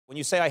When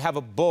you say I have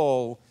a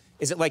bull,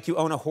 is it like you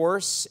own a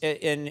horse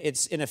and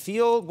it's in a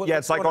field? Yeah,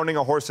 it's like owning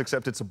a horse,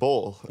 except it's a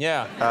bull.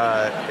 Yeah.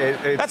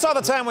 That's all the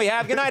time we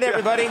have. Good night,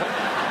 everybody.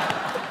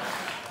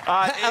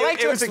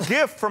 It was a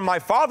gift from my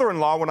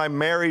father-in-law when I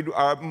married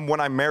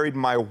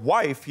my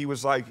wife. He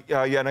was like,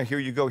 yeah, now here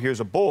you go, here's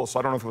a bull. So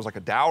I don't know if it was like a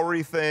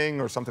dowry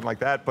thing or something like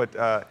that,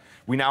 but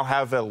we now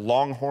have a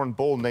longhorn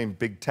bull named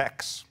Big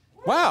Tex.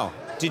 Wow.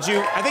 Did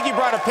you? I think you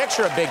brought a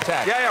picture of Big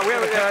Tex. Yeah, we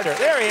have a picture.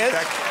 There he is.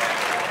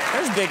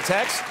 There's Big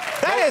Tex.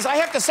 That is, I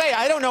have to say,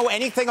 I don't know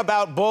anything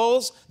about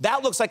bulls.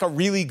 That looks like a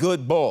really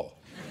good bull.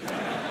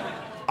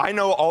 I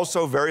know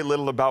also very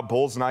little about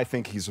bulls, and I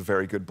think he's a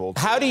very good bull.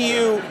 How do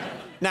you...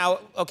 Now,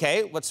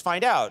 okay, let's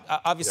find out.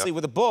 Obviously,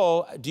 with a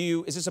bull,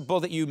 is this a bull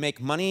that you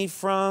make money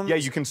from? Yeah,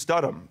 you can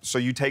stud him. So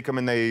you take him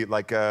and they,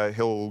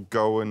 he'll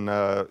go and,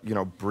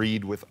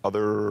 breed with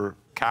other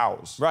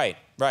cows. Right.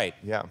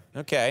 Yeah.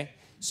 Okay.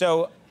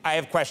 So I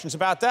have questions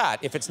about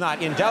that, if it's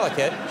not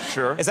indelicate.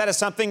 Sure. Is that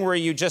something where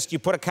you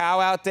put a cow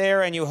out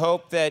there and you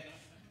hope that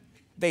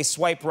they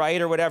swipe right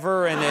or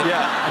whatever? And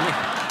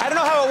yeah. I don't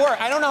know how it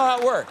works. I don't know how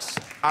it works.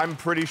 I'm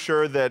pretty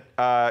sure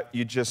that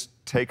you just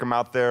take them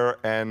out there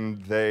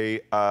and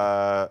they,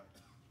 and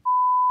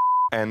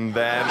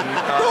then...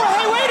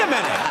 hey, wait a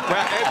minute!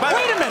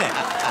 Wait a minute!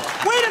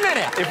 Wait a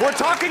minute! If we're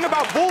talking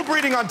about bull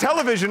breeding on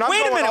television,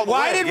 Wait a minute,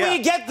 why did we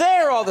get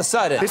there all of a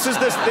sudden? This is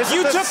the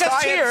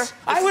science.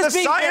 I was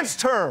being science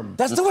term.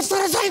 What's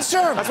not a science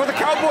term? That's what the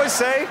cowboys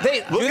say.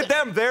 Look at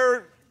them,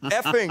 they're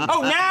effing.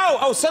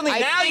 Suddenly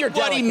now you're delicate.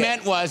 What he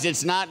meant was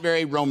it's not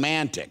very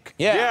romantic.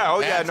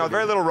 Yeah, no,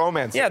 very little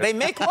romance. Yeah, they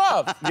make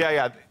love.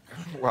 Yeah.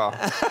 Well,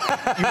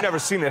 you've never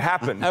seen it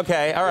happen.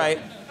 Okay, all right.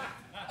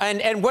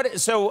 And what,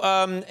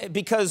 so,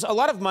 because a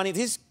lot of money,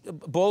 these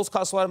bulls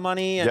cost a lot of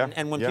money,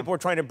 and when people are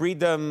trying to breed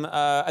them,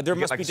 there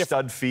must be a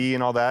stud fee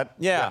and all that.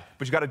 Yeah.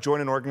 But you got to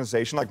join an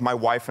organization, like my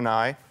wife and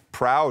I,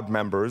 proud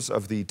members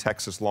of the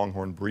Texas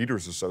Longhorn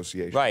Breeders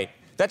Association. Right.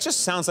 That just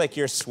sounds like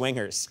you're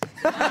swingers. It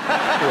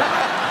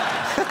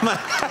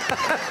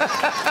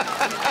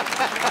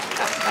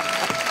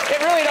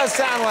really does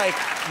sound like...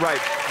 Right,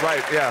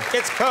 yeah.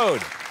 It's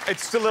code.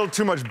 It's a little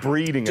too much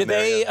breeding in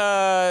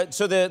there.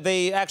 So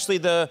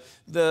the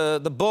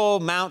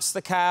bull mounts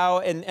the cow,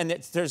 and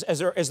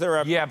is there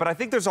a... Yeah, but I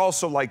think there's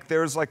also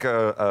there's like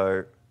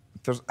a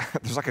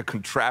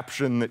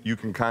contraption that you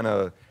can kind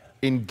of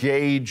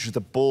engage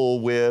the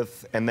bull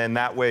with, and then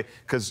that way,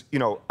 because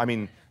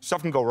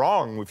stuff can go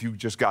wrong if you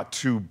just got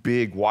two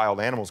big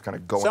wild animals kind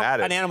of going at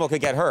it. An animal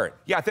could get hurt.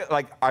 Yeah,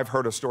 I've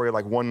heard a story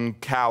one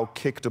cow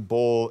kicked a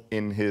bull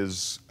in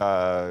his.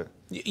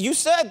 You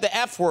said the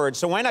F word,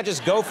 so why not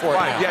just go for it?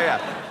 Right, yeah.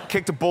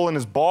 Kicked a bull in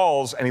his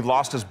balls, and he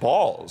lost his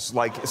balls.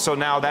 So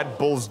now that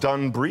bull's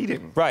done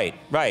breeding. Right.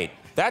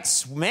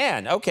 That's,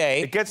 man,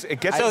 okay. It gets so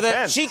intense.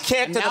 that she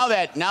kicked... Now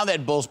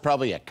that bull's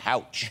probably a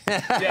couch.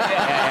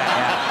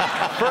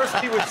 Yeah. First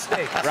he was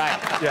steaks. Right.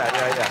 Yeah.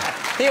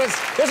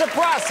 There's a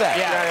process.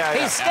 Yeah.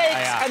 He's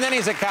steaks, and then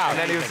he's a cow. And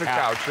then he was a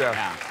couch,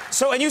 yeah.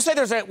 So, and you say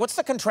what's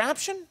the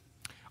contraption?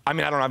 I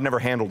don't know, I've never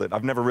handled it.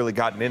 I've never really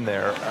gotten in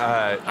there.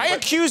 I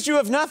accused you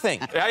of nothing.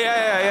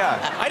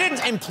 Yeah. I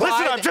didn't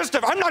imply...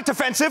 Listen, I'm not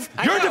defensive.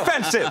 You're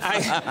defensive.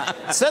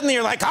 Suddenly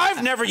you're like,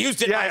 I've never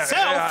used it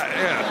myself.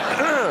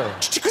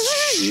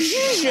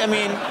 I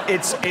mean...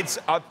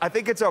 I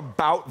think it's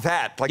about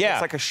that.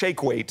 It's like a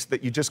shake weight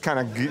that you just kind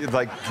of, you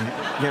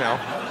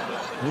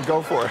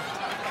go for it.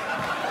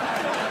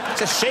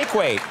 It's a shake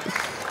weight.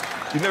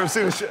 You've never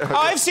seen Oh,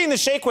 I've seen the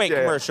shake weight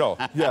commercial.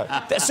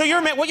 Yeah. So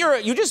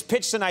you just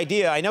pitched an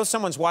idea. I know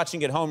someone's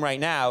watching at home right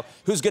now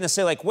who's going to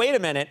say, wait a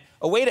minute,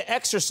 a way to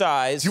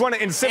exercise. Do you want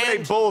to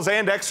inseminate bulls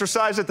and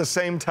exercise at the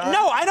same time?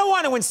 No, I don't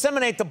want to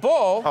inseminate the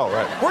bull. Oh,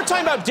 right. We're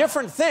talking about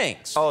different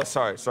things. Oh,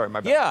 sorry, my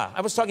bad. Yeah,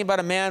 I was talking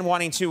about a man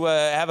wanting to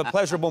have a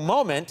pleasurable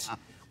moment.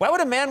 Why would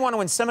a man want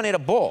to inseminate a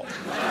bull?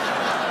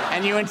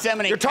 And you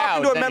inseminate You're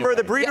talking to a member of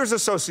the Breeders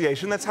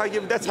Association. That's how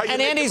you.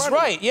 And Andy's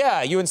right.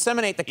 Yeah, you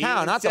inseminate the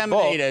cow, not the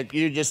bull. If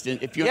you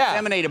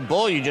inseminate a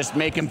bull, you just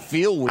make him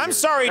feel weird. I'm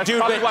sorry, That's dude.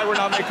 That's probably why we're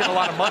not making a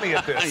lot of money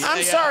at this.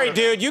 I'm sorry,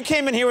 dude. You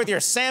came in here with your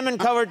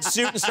salmon-covered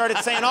suit and started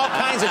saying all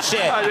kinds of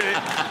shit.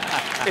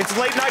 It's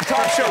late night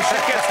talk show.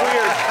 Shit gets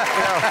weird.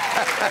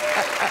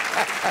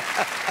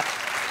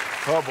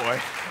 Oh boy.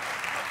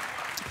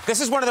 This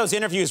is one of those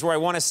interviews where I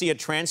want to see a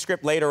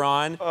transcript later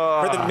on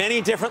for the many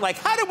different,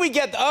 how did we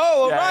get,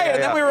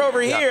 and then we were over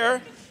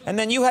here, and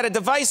then you had a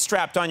device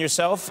strapped on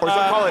yourself. Or as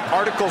I call it,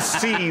 Article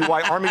C,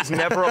 why Armie's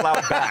never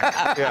allowed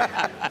back.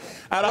 Yeah.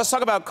 Let's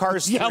talk about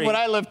Cars 3. Yeah, what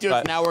I live to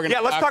is now we're going to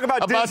let's talk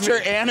about Disney.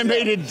 your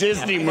animated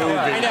Disney movie.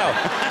 I know.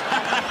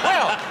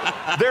 Well,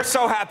 they're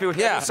so happy with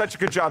you. They did such a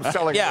good job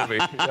selling the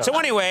movie. Yeah. So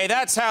anyway,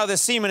 that's how the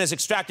semen is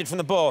extracted from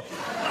the bull.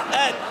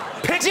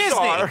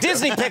 Pixar.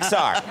 Disney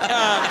Pixar.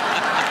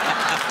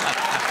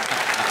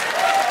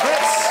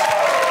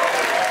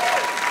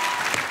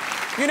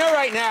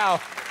 Right now,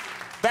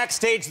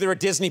 backstage there are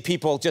Disney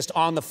people just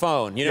on the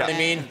phone. You know what I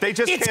mean? They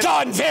just It's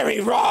gone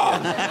very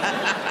wrong.